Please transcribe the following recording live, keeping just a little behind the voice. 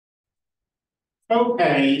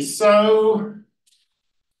Okay, so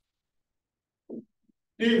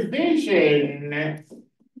division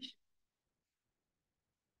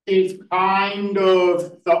is kind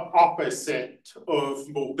of the opposite of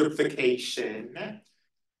multiplication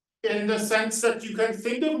in the sense that you can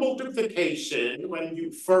think of multiplication when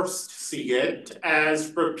you first see it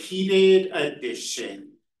as repeated addition.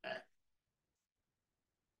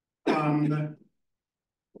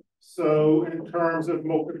 So in terms of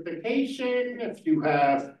multiplication, if you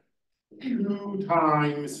have 2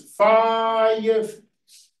 times 5,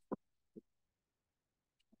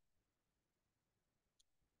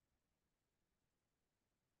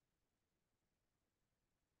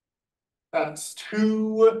 that's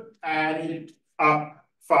 2 added up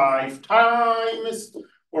 5 times,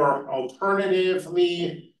 or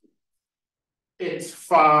alternatively, it's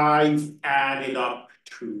 5 added up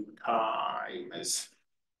 2 times.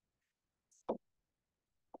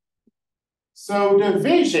 So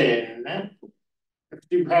division, if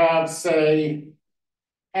you have, say,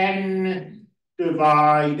 10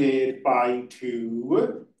 divided by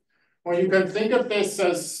 2, well, you can think of this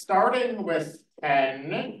as starting with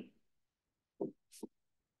 10,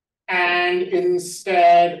 and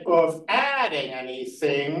instead of adding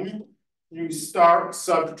anything, you start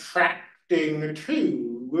subtracting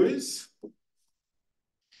 2s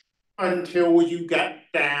until you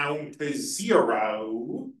get down to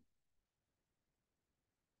 0.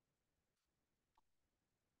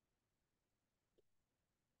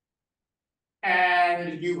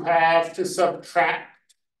 And you have to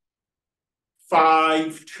subtract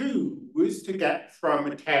 5 2s to get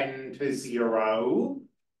from 10 to 0.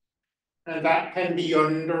 And that can be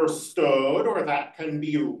understood, or that can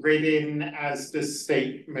be written as the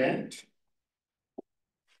statement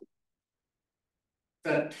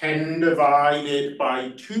that 10 divided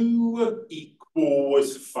by 2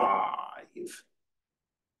 equals 5.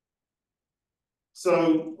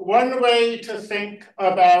 So one way to think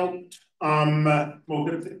about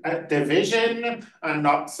division, I'm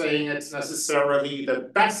not saying it's necessarily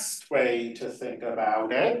the best way to think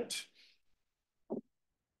about it,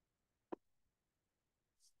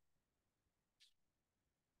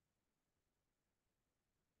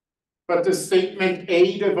 but the statement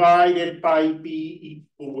A divided by B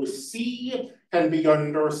equals C can be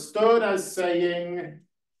understood as saying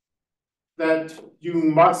that you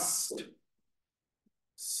must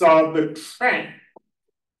subtract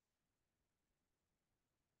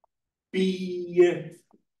B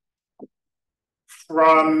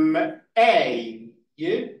from A,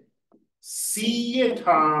 C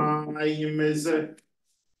times to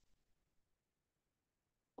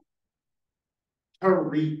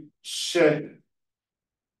reach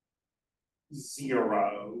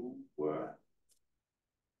 0.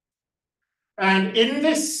 And in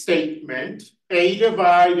this statement, A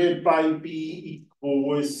divided by B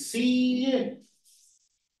equals C.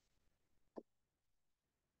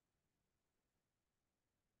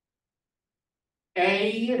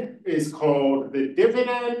 A is called the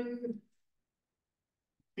dividend.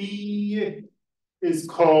 B is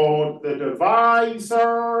called the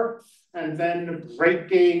divisor. And then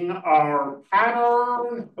breaking our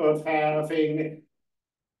pattern of having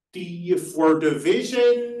D for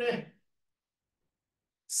division,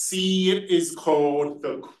 C is called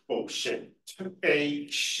the quotient, a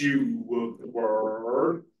Q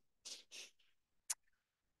word.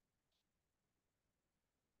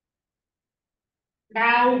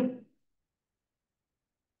 Now,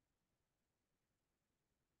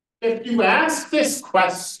 if you ask this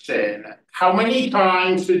question, how many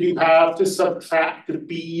times did you have to subtract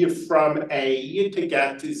B from A to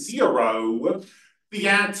get to 0? The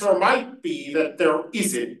answer might be that there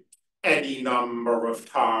isn't any number of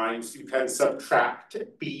times you can subtract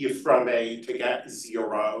B from A to get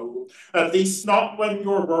 0, at least not when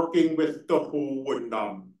you're working with the whole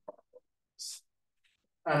numbers.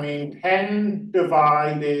 I mean, 10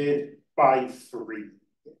 divided by 3.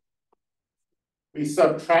 We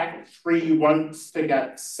subtract 3 once to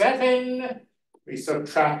get 7. We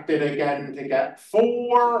subtract it again to get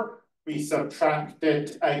 4. We subtract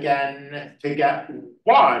it again to get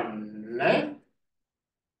 1.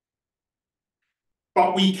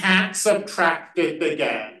 But we can't subtract it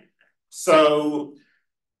again. So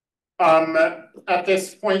at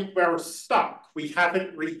this point, we're stuck. We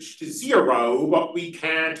haven't reached 0, but we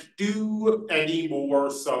can't do any more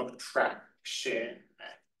subtraction.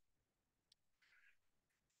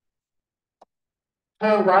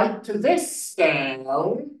 To write this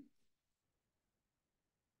down,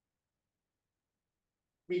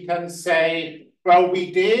 we can say, well, we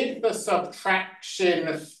did the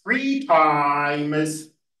subtraction 3 times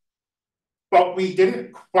but we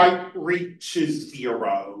didn't quite reach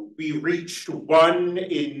 0. We reached 1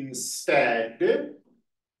 instead.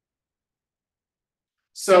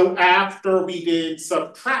 So after we did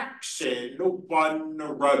subtraction, 1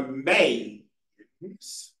 remains.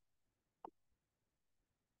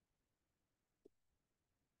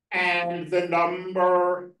 And the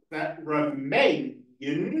number that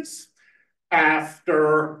remains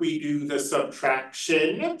after we do the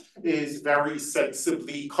subtraction is very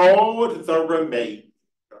sensibly called the remainder.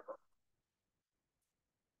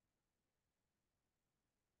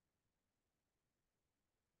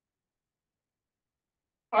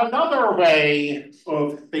 Another way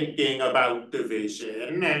of thinking about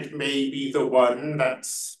division, and maybe the one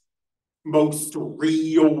that's most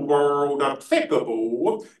real-world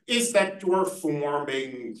applicable, is that you're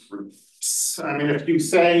forming groups. I mean, if you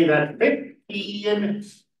say that 15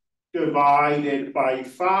 divided by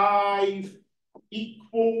 5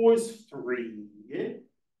 equals 3,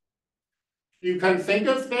 you can think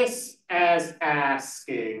of this as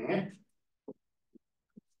asking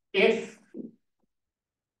if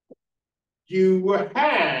you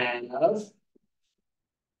have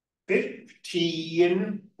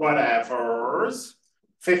 15 whatevers,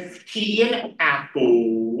 15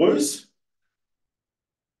 apples,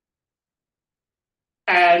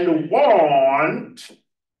 and want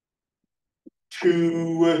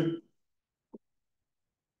to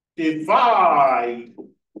divide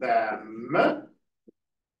them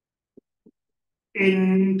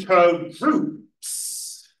into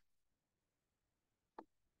groups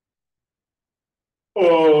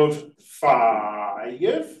of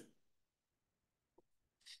 5.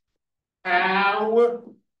 How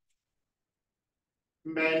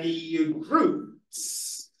many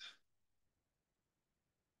groups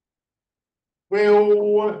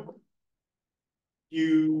will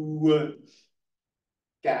you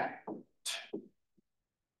get?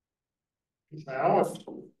 Now, if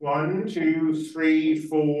 1, 2, 3,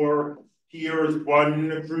 4, here's one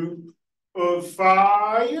group of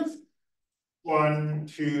 5. 1,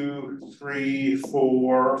 2, 3,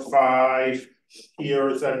 4, 5.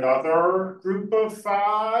 Here's another group of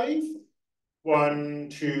 5. 1,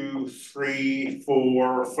 2, 3,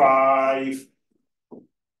 4, 5.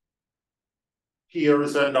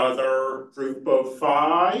 Here's another group of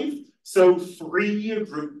 5. So 3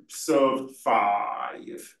 groups of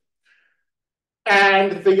 5.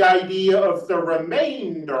 And the idea of the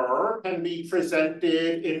remainder can be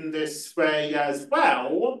presented in this way as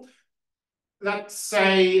well. Let's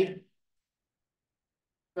say,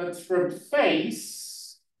 let's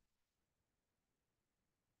replace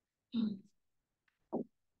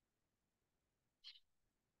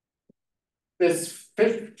this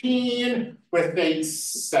 15 with a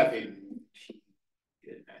 17.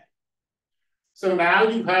 So now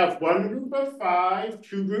you have 1 group of 5,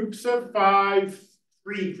 2 groups of 5,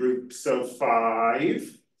 3 groups of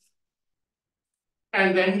 5.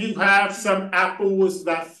 And then you have some apples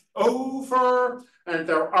left over, and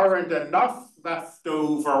there aren't enough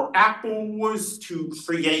leftover apples to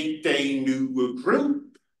create a new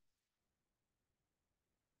group.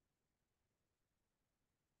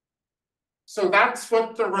 So that's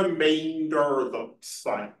what the remainder looks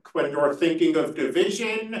like when you're thinking of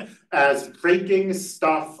division as breaking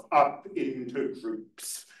stuff up into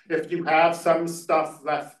groups. If you have some stuff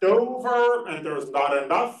left over and there's not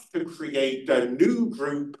enough to create a new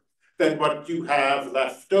group, then what you have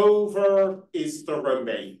left over is the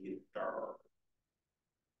remainder.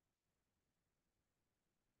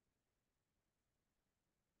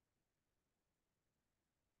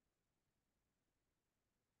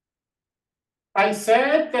 I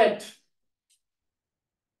said that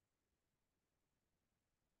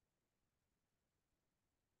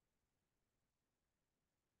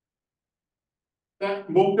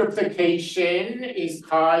multiplication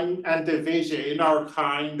and division are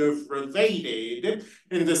kind of related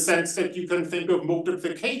in the sense that you can think of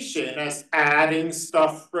multiplication as adding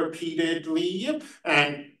stuff repeatedly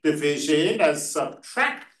and division as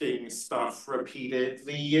subtracting stuff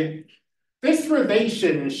repeatedly. This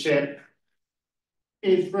relationship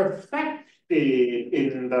is reflected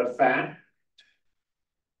in the fact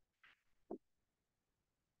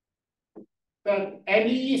that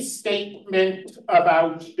any statement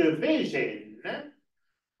about division,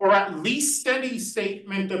 or at least any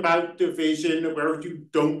statement about division where you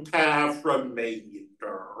don't have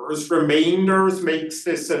remainders makes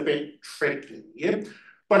this a bit tricky,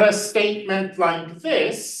 but a statement like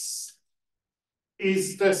this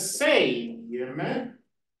is the same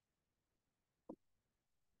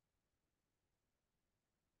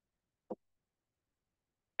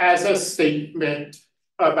as a statement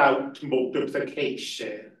about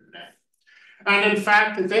multiplication. And in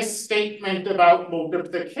fact, this statement about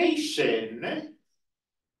multiplication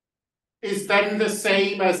is then the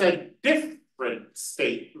same as a different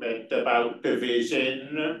statement about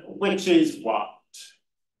division, which is what?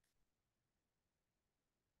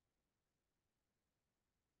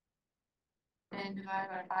 And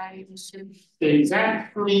divided by 5 equals 2.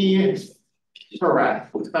 Exactly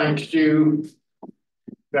correct. Thank you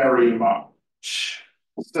very much.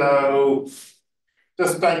 So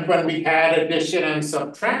just like when we had addition and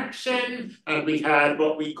subtraction, and we had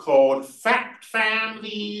what we called fact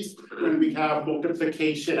families, when we have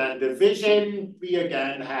multiplication and division, we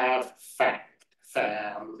again have fact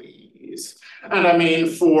families. And I mean,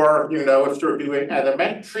 for, if you're doing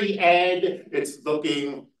elementary ed, it's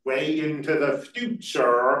looking way into the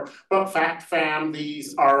future, but fact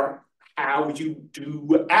families are how you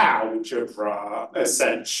do algebra,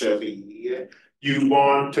 essentially. You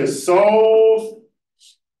want to solve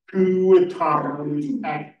 2 times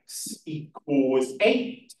x equals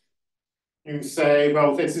 8. You say,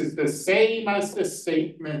 well, this is the same as the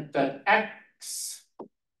statement that x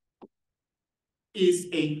is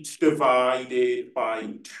 8 divided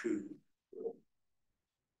by 2.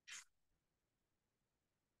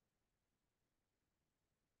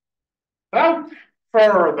 Without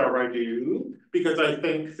further ado, because I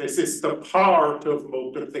think this is the part of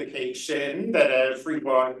multiplication that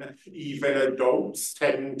everyone, even adults,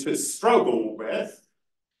 tend to struggle with,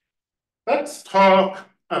 let's talk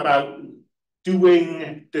about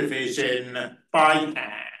doing division by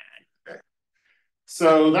hand.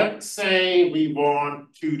 So let's say we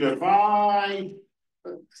want to divide,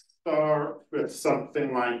 let's start with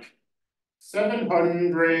something like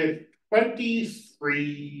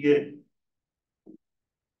 723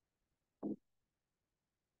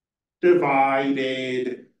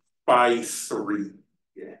 divided by 3.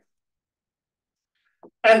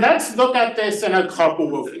 And let's look at this in a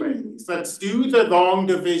couple of ways. Let's do the long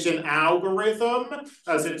division algorithm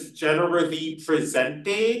as it's generally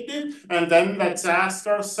presented. And then let's ask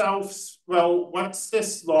ourselves, well, what's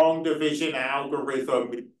this long division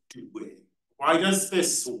algorithm doing? Why does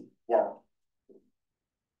this work?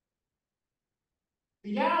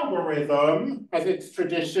 The algorithm, as it's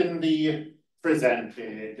traditionally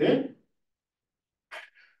presented,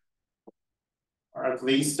 or at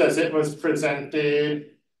least as it was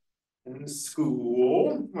presented in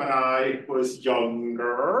school when I was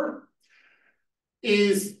younger,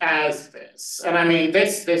 is as this. And I mean,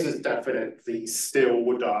 this is definitely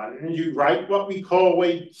still done. You write what we call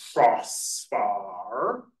a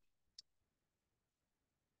crossbar.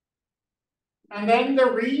 And then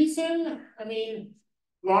the reason, I mean,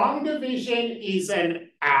 long division is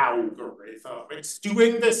an algorithm. It's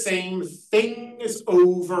doing the same things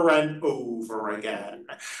over and over again.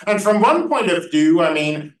 And from one point of view, I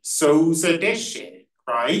mean, so's addition,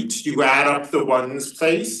 right? You add up the ones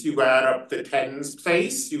place, you add up the tens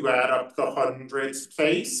place, you add up the hundreds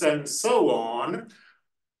place, and so on.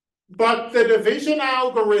 But the division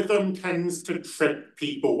algorithm tends to trip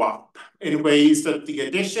people up in ways that the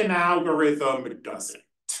addition algorithm doesn't.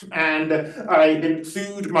 And I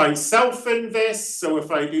include myself in this, so if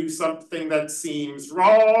I do something that seems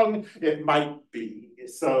wrong, it might be.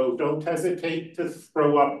 So don't hesitate to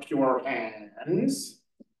throw up your hands.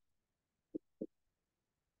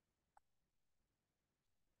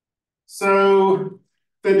 So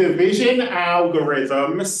the division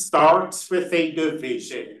algorithm starts with a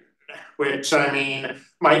division, which I mean,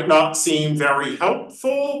 might not seem very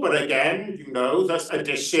helpful, but again, this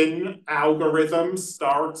addition algorithm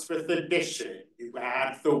starts with addition. You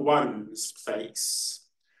add the ones place.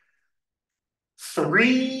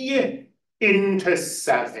 3 into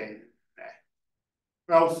 7.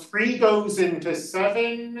 Well, 3 goes into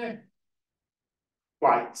 7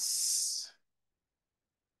 twice.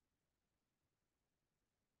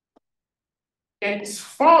 It's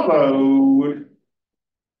followed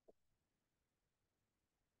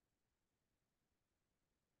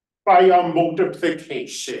by a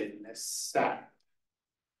multiplication step.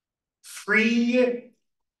 3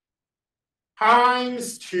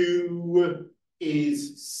 times 2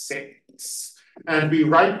 is 6. And we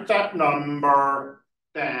write that number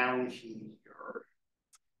down here.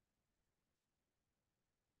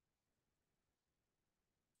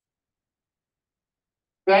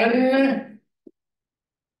 Then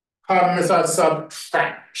comes a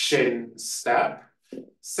subtraction step.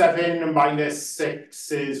 7 minus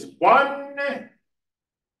 6 is 1.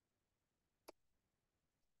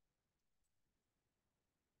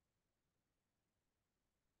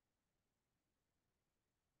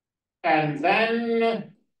 And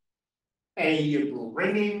then a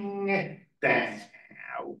bringing down.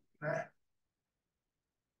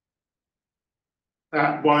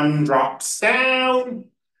 That one drops down.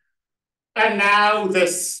 And now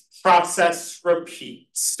this process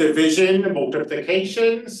repeats. Division,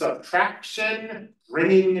 multiplication, subtraction,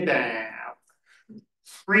 bringing down.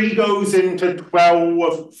 3 goes into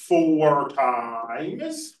 12 4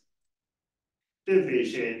 times.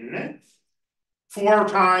 Division. 4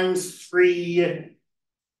 times 3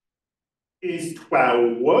 is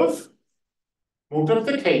 12.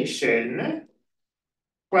 Multiplication.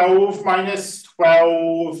 12 minus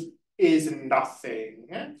 12 is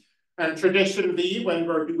nothing. And traditionally, when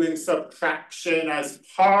we're doing subtraction as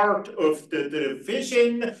part of the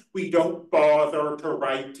division, we don't bother to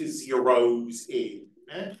write zeros in.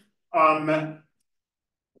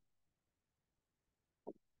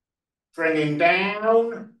 Bringing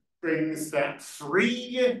down brings that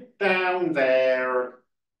 3 down there.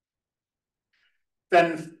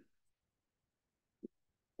 Then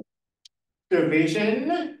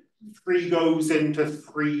division, 3 goes into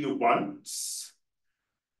 3 once.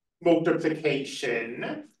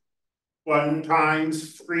 Multiplication, 1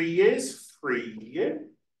 times 3 is 3.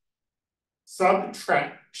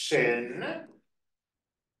 Subtraction,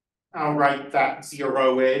 I'll write that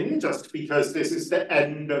 0 in just because this is the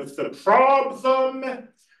end of the problem.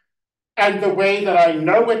 And the way that I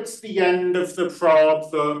know it's the end of the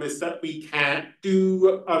problem is that we can't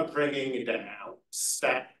do a bringing down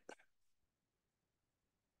step.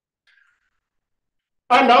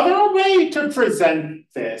 Another way to present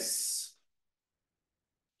this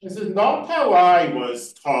is not how I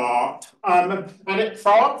was taught, and it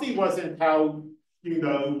probably wasn't how,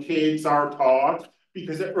 kids are taught,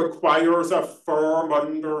 because it requires a firm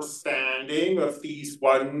understanding of these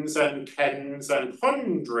ones and tens and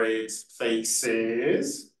hundreds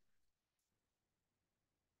places.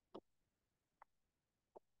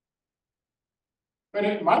 But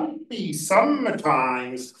it might be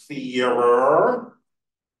sometimes clearer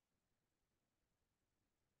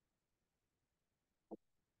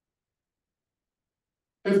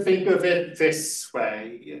to think of it this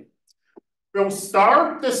way. We'll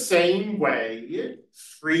start the same way,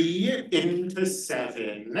 3 into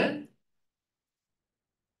 7,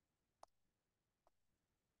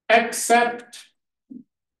 except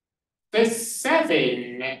this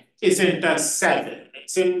 7 isn't a 7,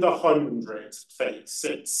 it's in the hundreds place,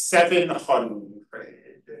 it's 700.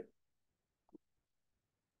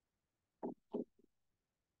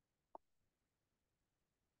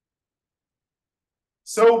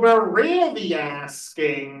 So we're really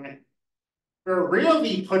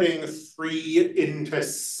putting 3 into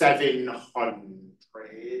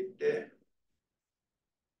 700.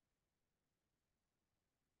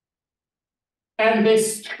 And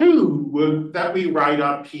this 2 that we write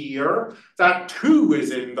up here, that 2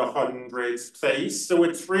 is in the hundreds place, so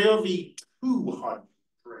it's really 200.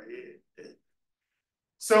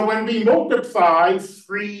 So when we multiply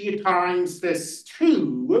 3 times this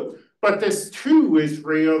 2, but this 2 is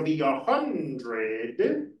really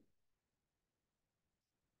 100,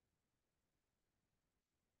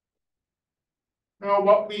 now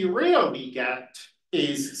what we really get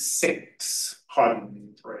is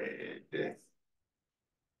 600.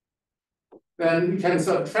 Then we can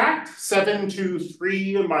subtract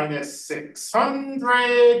 723 minus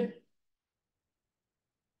 600.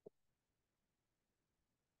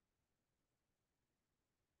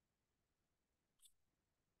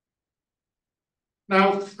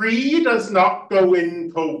 Now 3 does not go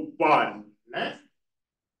into 1,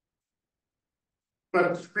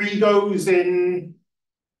 but 3 goes in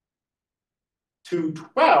to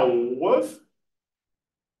 12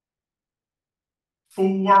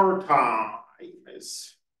 4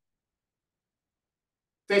 times.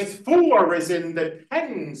 This 4 is in the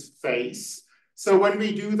tens place, so when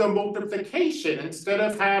we do the multiplication, instead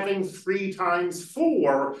of having 3 times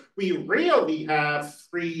 4, we really have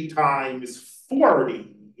 3 times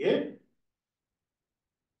 40.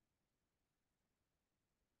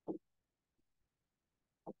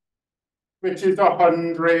 Which is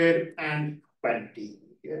 120.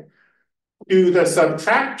 Do the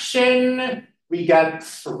subtraction, we get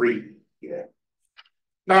 3.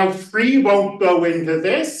 Now 3 won't go into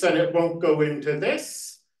this, and it won't go into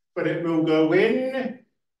this, but it will go in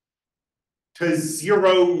to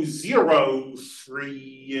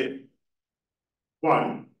 003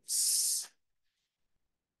 once.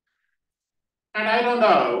 And I don't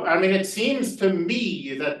know, I mean, it seems to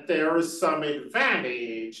me that there is some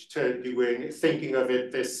advantage to thinking of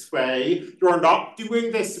it this way. You're not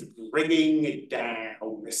doing this bringing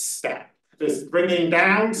down step. This bringing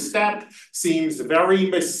down step seems very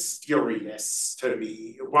mysterious to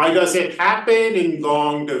me. Why does it happen in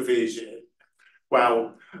long division?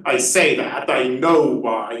 Well, I say that, I know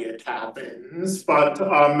why it happens, but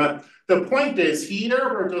the point is here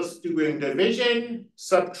we're just doing division,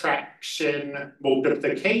 subtraction,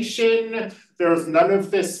 multiplication. There's none of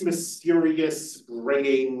this mysterious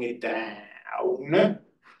bringing down.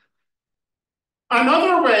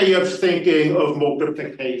 Another way of thinking of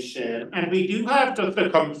multiplication, and we do have just a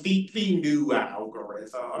completely new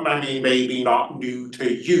algorithm. I mean, maybe not new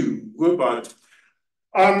to you, but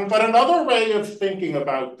another way of thinking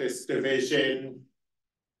about this division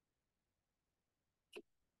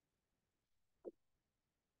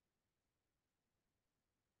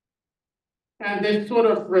and this sort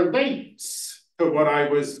of relates to what I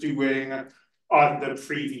was doing on the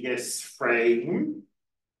previous frame.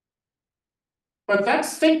 But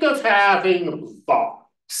let's think of having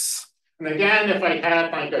blocks. And again, if I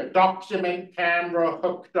had like a document camera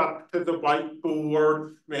hooked up to the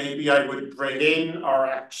whiteboard, maybe I would bring in our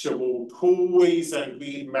actual toys and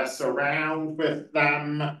we'd mess around with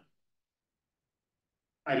them.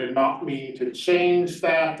 I did not mean to change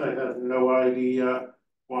that. I have no idea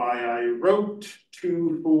why I wrote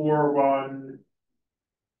 241.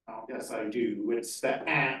 Oh, yes, I do. It's the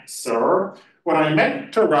answer. What I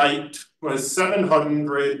meant to write was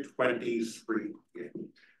 723.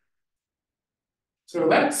 So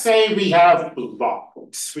let's say we have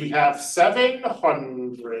blocks. We have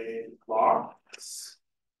 700 blocks.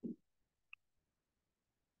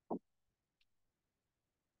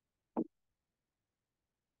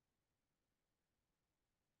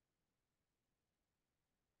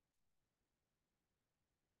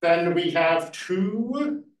 Then we have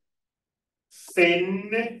two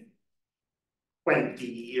thin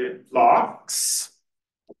 20 blocks.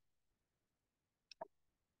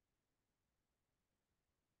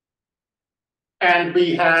 And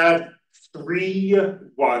we have 3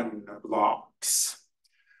 1 blocks.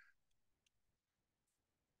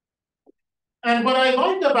 And what I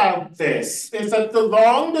like about this is that the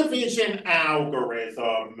long division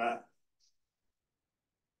algorithm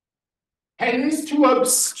tends to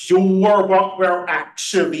obscure what we're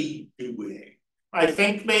actually doing. I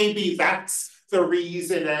think maybe that's the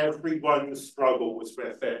reason everyone struggles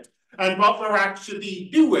with it. And what we're actually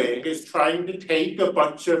doing is trying to take a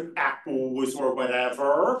bunch of apples or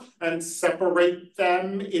whatever and separate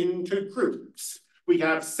them into groups. We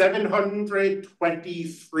have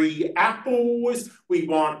 723 apples. We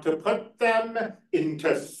want to put them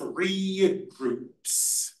into 3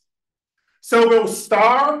 groups. So we'll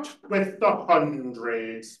start with the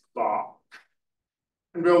hundreds block.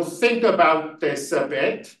 And we'll think about this a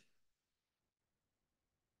bit.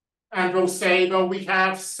 And we'll say, well, we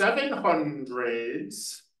have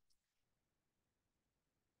 700s.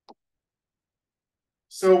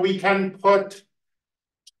 So we can put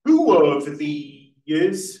 2 of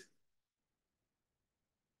these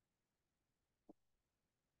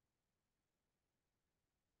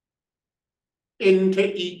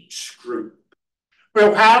into each group.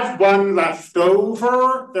 We'll have 1 left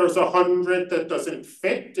over. There's 100 that doesn't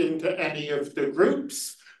fit into any of the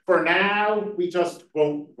groups. For now, we just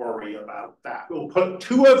won't worry about that. We'll put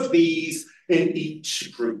 2 of these in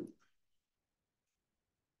each group.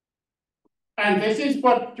 And this is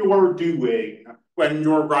what you're doing when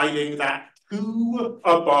you're writing that 2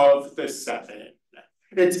 above the 7.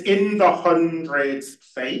 It's in the hundreds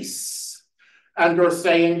place. And you're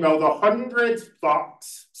saying, well, the hundreds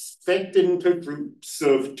blocks fit into groups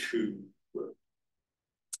of 2.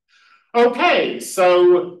 Okay,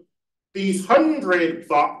 so these 100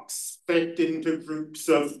 blocks fit into groups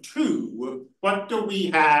of 2. What do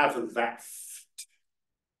we have left?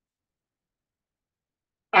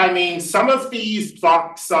 I mean, some of these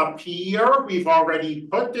blocks up here we've already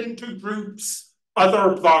put into groups.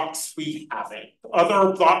 Other blocks we haven't.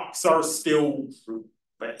 Other blocks are still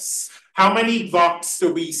groupless. How many blocks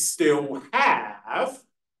do we still have?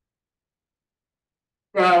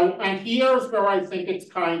 Well, and here's where I think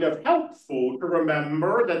it's kind of helpful to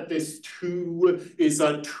remember that this 2 is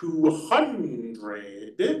a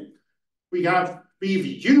 200. We've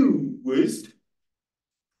used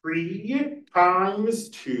 3 times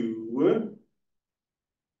 2.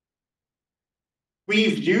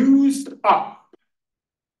 We've used up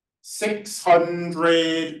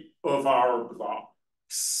 600 of our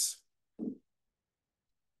blocks.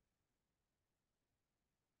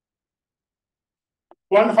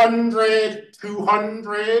 One 100,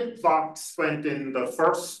 200 blocks went in the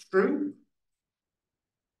first group.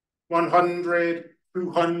 100,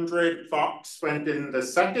 200 blocks went in the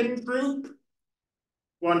second group.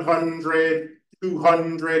 100,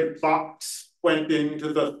 200 blocks went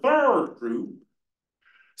into the third group.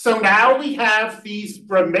 So now we have these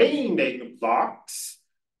remaining blocks,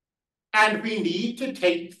 and we need to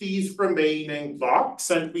take these remaining blocks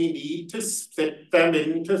and we need to split them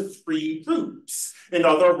into 3 groups. In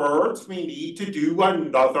other words, we need to do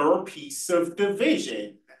another piece of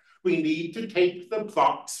division. We need to take the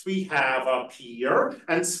blocks we have up here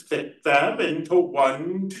and split them into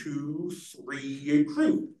 1, 2, 3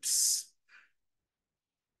 groups.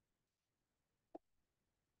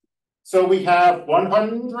 So we have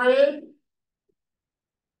 100,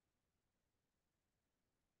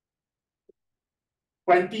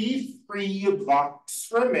 23 blocks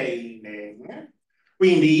remaining.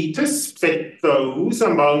 We need to split those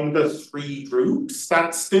among the 3 groups.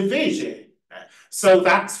 That's division. So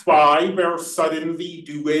that's why we're suddenly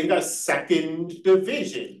doing a second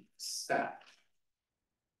division step.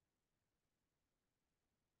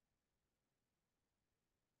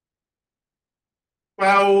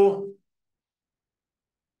 Well,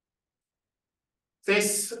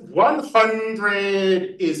 this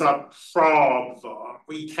 100 is a problem.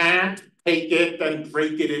 We can't take it and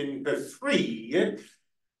break it into 3,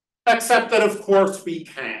 except that of course we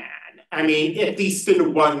can. I mean, at least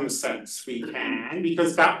in one sense we can,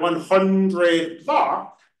 because that 100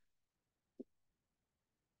 block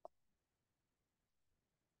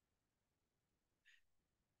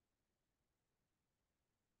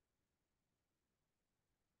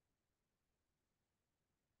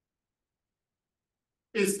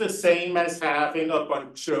is the same as having a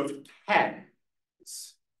bunch of 10s.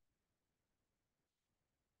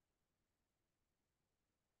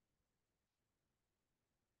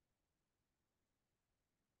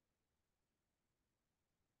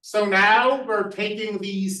 So now we're taking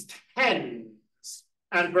these 10s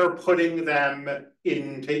and we're putting them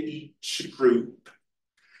into each group.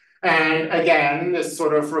 And again, this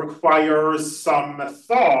sort of requires some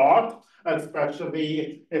thought,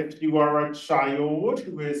 especially if you are a child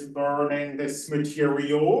who is learning this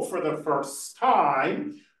material for the first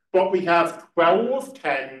time. But we have 12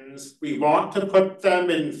 10s. We want to put them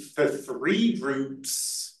into 3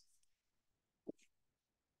 groups.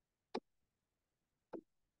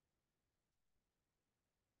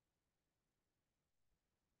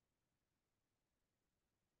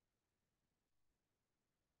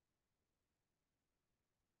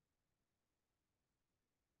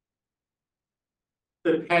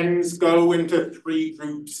 The 10s go into 3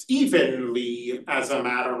 groups evenly, as a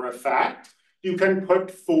matter of fact. You can put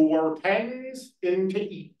 4 10s into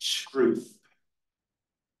each group.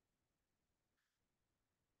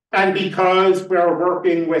 And because we're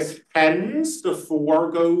working with 10s, the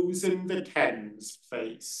 4 goes in the 10s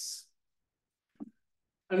place.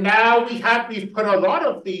 And now we've put a lot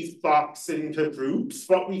of these blocks into groups,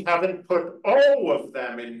 but we haven't put all of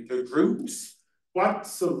them into groups.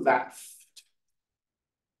 What's left?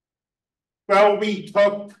 Well, we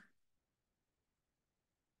took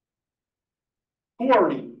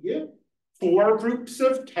 40, 4 groups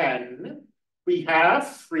of 10. We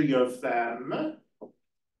have 3 of them.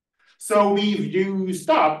 So we've used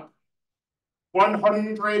up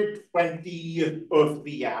 120 of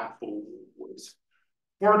the apples.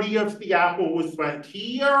 40 of the apples went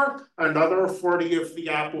here, another 40 of the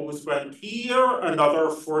apples went here,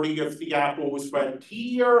 another 40 of the apples went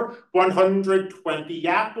here, 120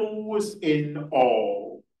 apples in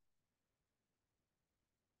all.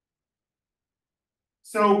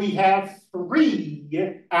 So we have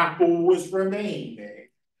 3 apples remaining.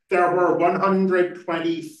 There were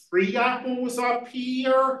 123 apples up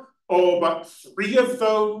here. Oh, but 3 of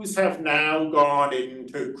those have now gone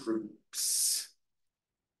into groups.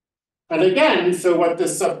 And again, so what the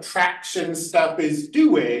subtraction step is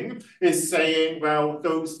doing is saying, well,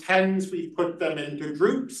 those 10s, we put them into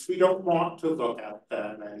groups. We don't want to look at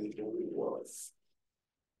them anymore.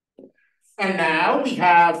 And now we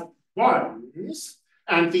have 1s,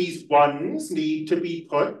 and these 1s need to be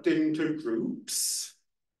put into groups.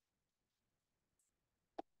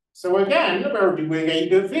 So again, we're doing a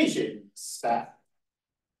division step.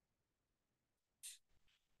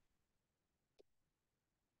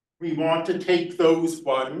 We want to take those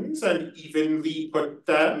 1s and evenly put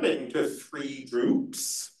them into 3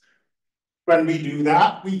 groups. When we do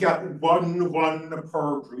that, we get 1, 1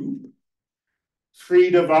 per group.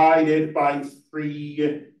 3 divided by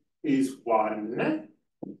 3 is 1.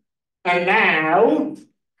 And now,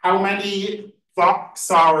 how many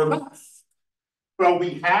blocks are left? Well,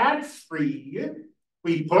 we had 3.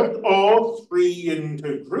 We put all 3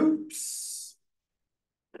 into groups.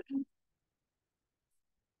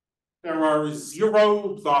 There are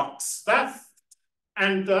 0 blocks left.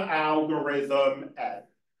 and the algorithm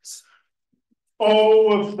ends.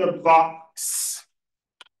 All of the box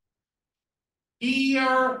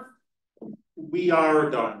here we are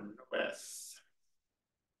done with.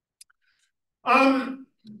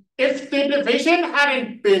 If the division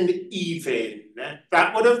hadn't been even,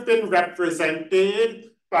 that would have been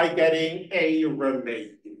represented by getting a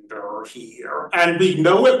remainder here. And we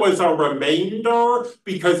know it was a remainder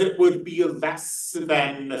because it would be less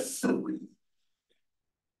than 3.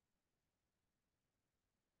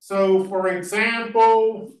 So for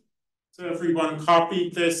example, so everyone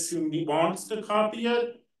copied this who wants to copy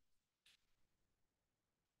it.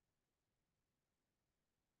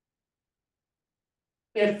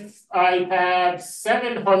 If I had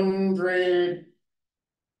 724.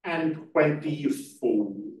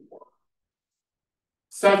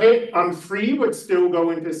 3 would still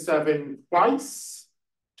go into 7 twice.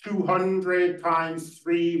 200 times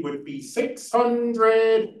 3 would be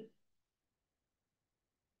 600.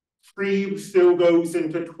 3 still goes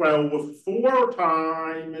into 12 4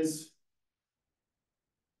 times.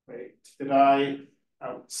 Wait, did I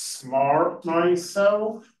outsmart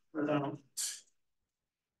myself? Or don't?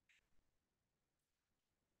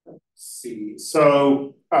 Let's see.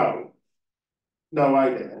 So, no, I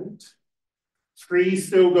didn't. 3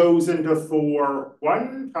 still goes into 4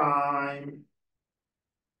 1 time.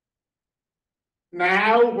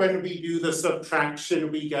 Now, when we do the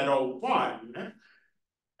subtraction, we get a 1.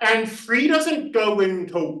 And 3 doesn't go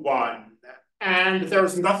into 1. And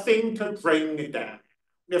there's nothing to bring down.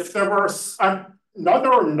 If there were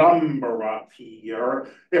another number up here,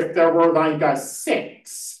 if there were like a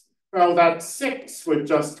 6, well, that 6 would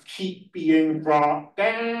just keep being brought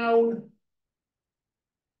down.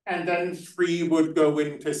 And then 3 would go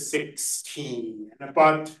into 16.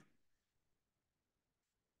 But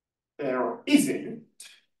there isn't.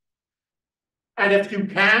 And if you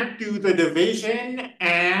can't do the division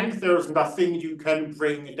and there's nothing you can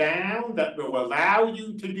bring down that will allow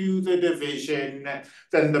you to do the division,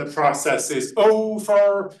 then the process is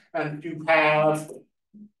over and you have,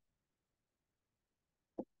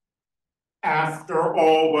 after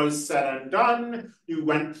all was said and done, you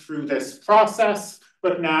went through this process,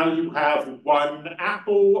 but now you have one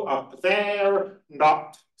apple up there,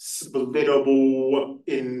 not splittable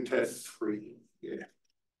into 3.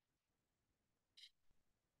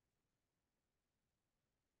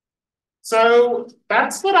 So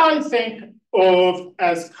that's what I think of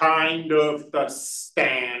as kind of the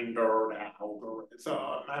standard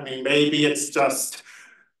algorithm. I mean, maybe it's just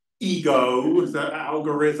ego. The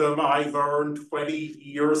algorithm I learned 20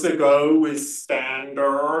 years ago is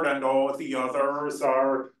standard and all the others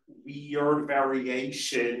are weird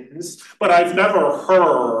variations. But I've never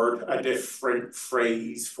heard a different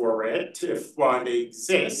phrase for it, if one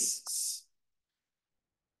exists.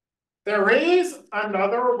 There is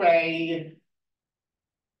another way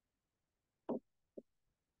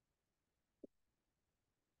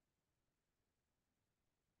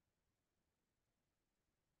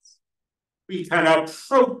we can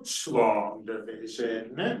approach long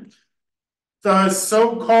division, the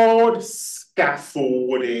so-called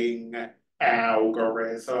scaffolding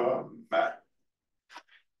algorithm.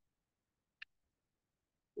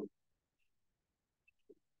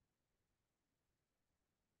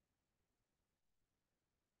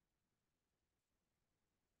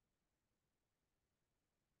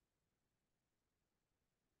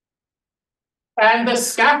 And the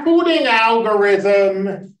scaffolding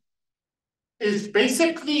algorithm is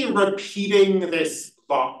basically repeating this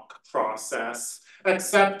block process,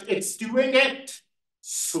 except it's doing it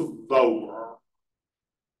slower.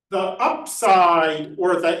 The upside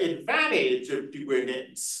or the advantage of doing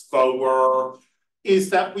it slower is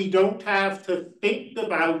that we don't have to think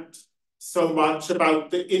about so much about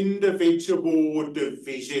the individual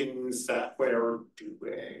divisions that we're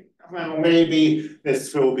doing. Well, maybe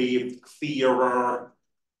this will be clearer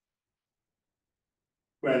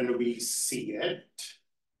when we see it.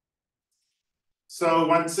 So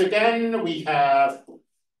once again, we have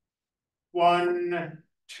 1,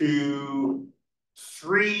 2,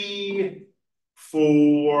 3,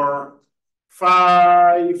 4,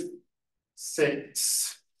 5,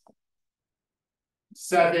 6,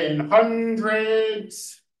 7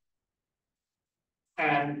 hundreds,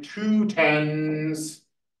 and 2 tens,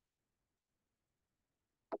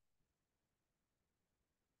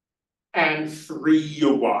 and 3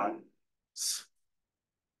 ones.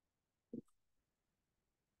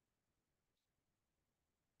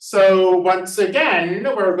 So once again,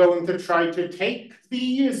 we're going to try to take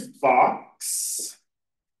these blocks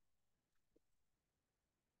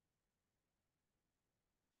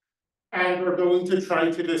And we're going to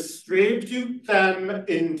try to distribute them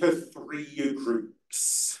into 3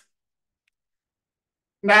 groups.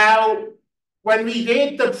 Now, when we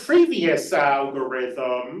did the previous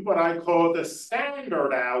algorithm, what I call the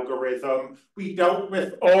standard algorithm, we dealt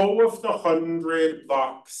with all of the 100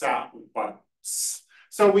 blocks at once.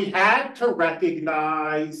 So we had to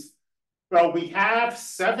recognize, well, we have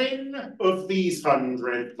 7 of these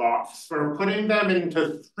 100 blocks. We're putting them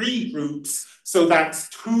into 3 groups, so that's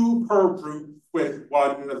 2 per group with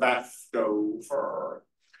 1 left over.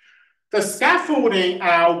 The scaffolding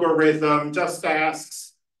algorithm just asks,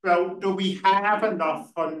 well, do we have enough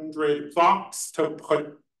 100 blocks to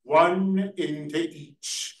put 1 into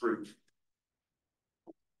each group?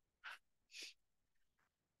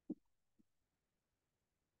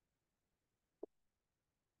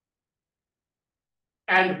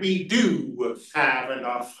 And we do have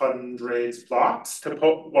enough 100 blocks to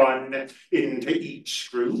put 1 into each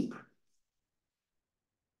group.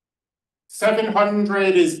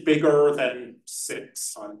 700 is bigger than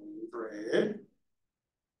 600.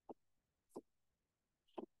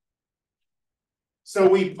 So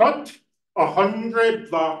we put 100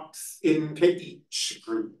 blocks into each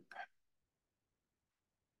group.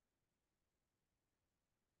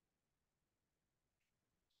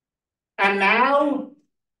 And now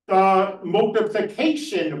the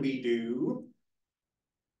multiplication we do,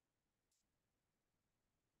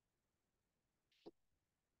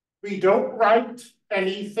 we don't write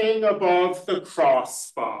anything above the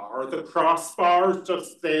crossbar. The crossbar is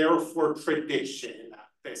just there for tradition at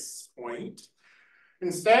this point.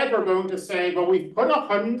 Instead, we're going to say, well, we've put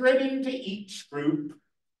 100 into each group.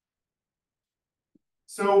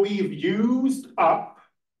 So we've used up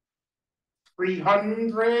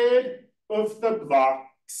 300 of the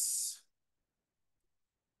blocks.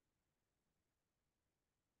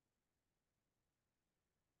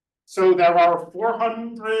 So there are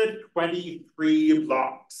 423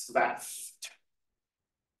 blocks left.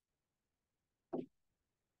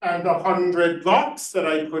 And the 100 blocks that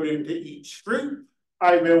I put into each group,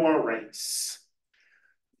 I will erase.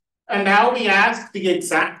 And now we ask the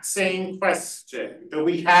exact same question. Do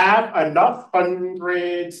we have enough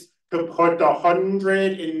hundreds to put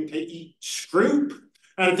 100 into each group?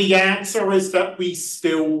 And the answer is that we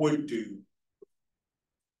still would do.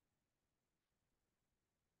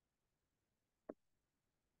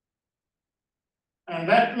 And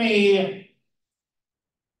let me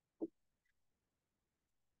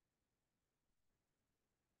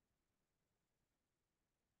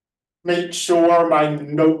make sure my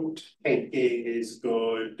note taking is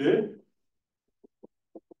good,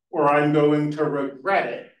 or I'm going to regret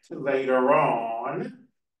it later on.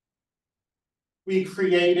 We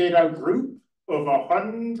created a group of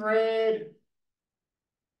 100.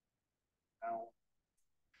 Now,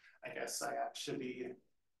 I guess I actually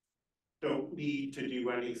don't need to do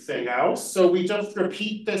anything else. So we just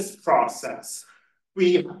repeat this process.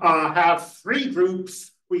 We have 3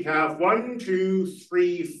 groups. We have 1, 2,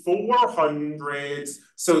 3, 4 hundreds.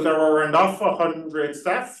 So there are enough 100s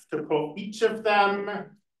left to put each of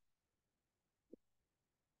them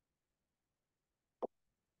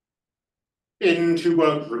into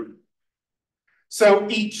a group. So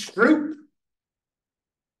each group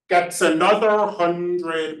gets another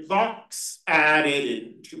 100 blocks added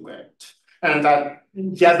into it. And that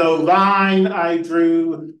yellow line I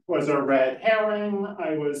drew was a red herring.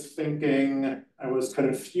 I was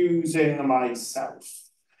confusing myself,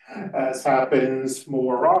 as happens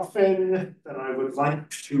more often than I would like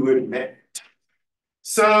to admit.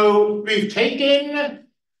 So we've taken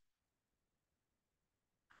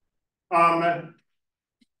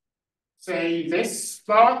say this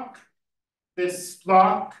block, this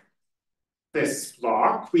block, this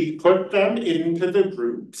block. We put them into the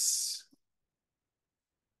groups.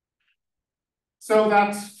 So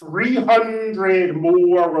that's 300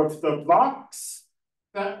 more of the blocks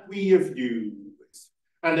that we have used.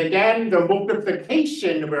 And again, the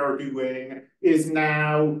multiplication we're doing is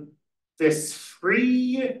now this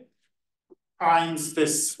 3 times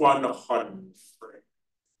this 100.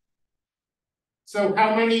 So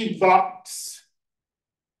how many blocks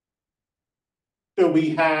do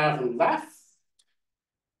we have left?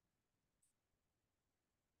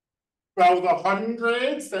 Well, the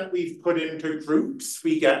hundreds that we've put into groups,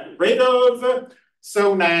 we get rid of.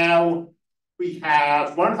 So now we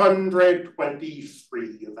have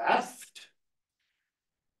 123 left.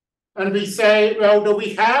 And we say, well, do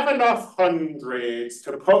we have enough hundreds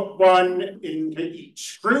to put 1 into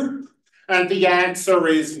each group? And the answer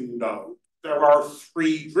is no. There are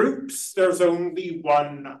 3 groups. There's only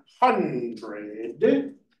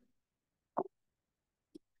 100.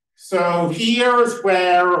 So here's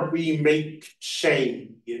where we make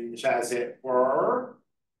change, as it were.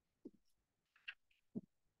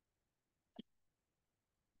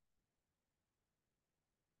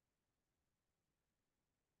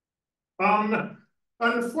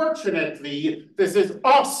 Unfortunately, this is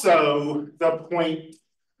also the point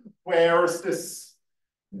where this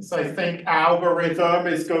I think algorithm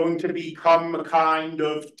is going to become kind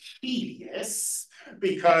of tedious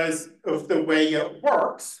because of the way it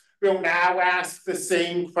works. We'll now ask the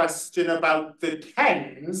same question about the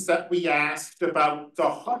tens that we asked about the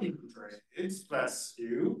hundreds, bless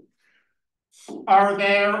you. Are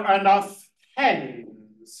there enough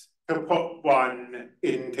tens to put one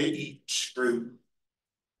into each group?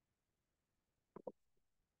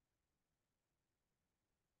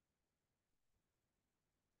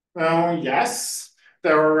 Well, yes,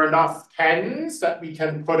 there are enough tens that we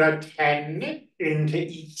can put a 10 into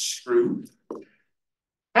each group.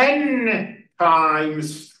 10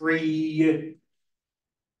 times 3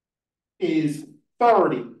 is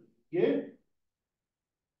 30.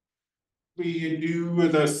 We do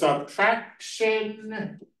the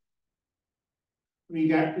subtraction. We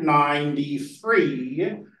get 93.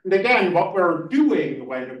 And again, what we're doing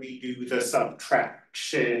when we do the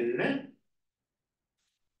subtraction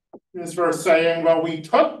is we're saying, well, we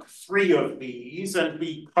took 3 of these and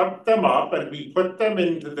we cut them up and we put them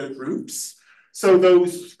into the groups. So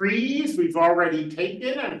those 3s we've already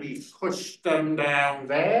taken and we've pushed them down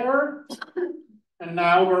there. And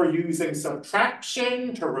now we're using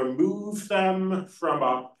subtraction to remove them from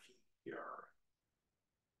up here.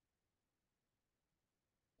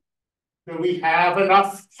 Do we have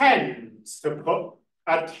enough 10s to put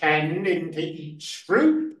a 10 into each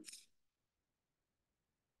group?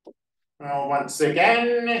 Well, once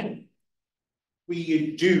again,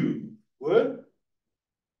 we do.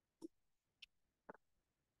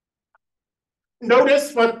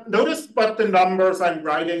 Notice what the numbers I'm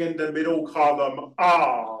writing in the middle column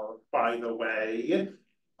are, by the way.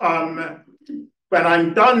 When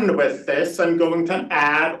I'm done with this, I'm going to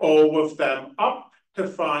add all of them up to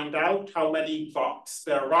find out how many blocks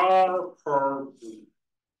there are per group.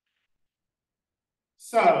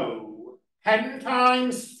 So 10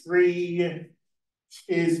 times 3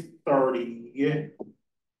 is 30.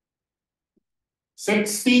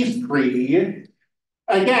 63.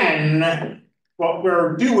 Again, what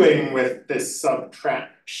we're doing with this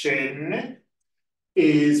subtraction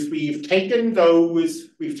is we've taken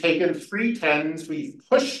 3 tens, we've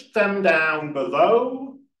pushed them down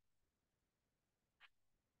below.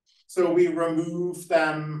 So we remove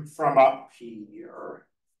them from up here.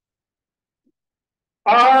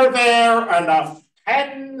 Are there enough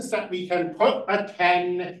 10s that we can put a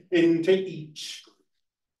 10 into each group?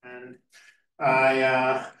 And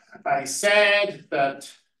I said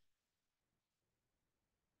that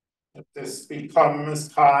this becomes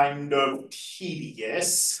kind of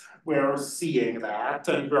tedious. We're seeing that,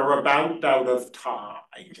 and we're about out of time.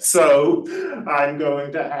 So I'm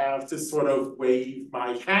going to have to sort of wave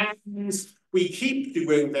my hands. We keep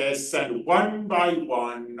doing this, and one by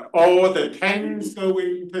one, all the 10s go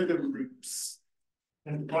into the groups.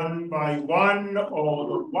 And one by one, all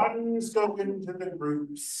the 1s go into the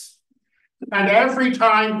groups. And every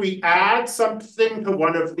time we add something to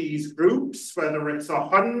one of these groups, whether it's a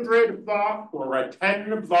 100 block or a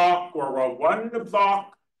 10 block or a 1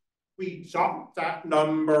 block, we jot that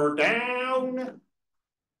number down.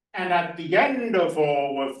 And at the end of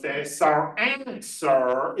all of this, our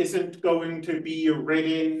answer isn't going to be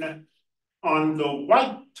written on the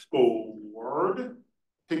whiteboard.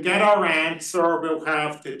 To get our answer, we'll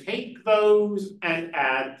have to take those and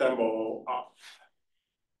add them all up.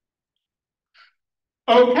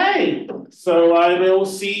 Okay, so I will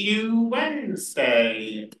see you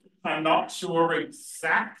Wednesday. I'm not sure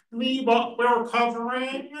exactly what we're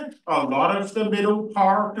covering. A lot of the middle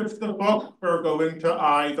part of the book we're going to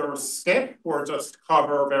either skip or just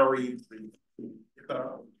cover very briefly.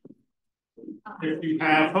 So, if you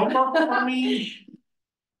have homework for me.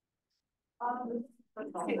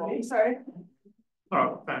 Okay, sorry.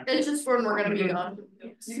 Oh, thanks. It's just when we're gonna be done.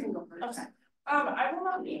 You can go first. Okay. I will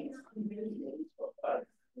not be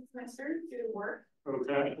this semester due to work.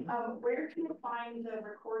 Okay. Where can you find the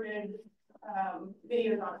recorded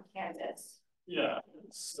videos on Canvas? Yeah,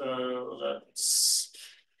 so let's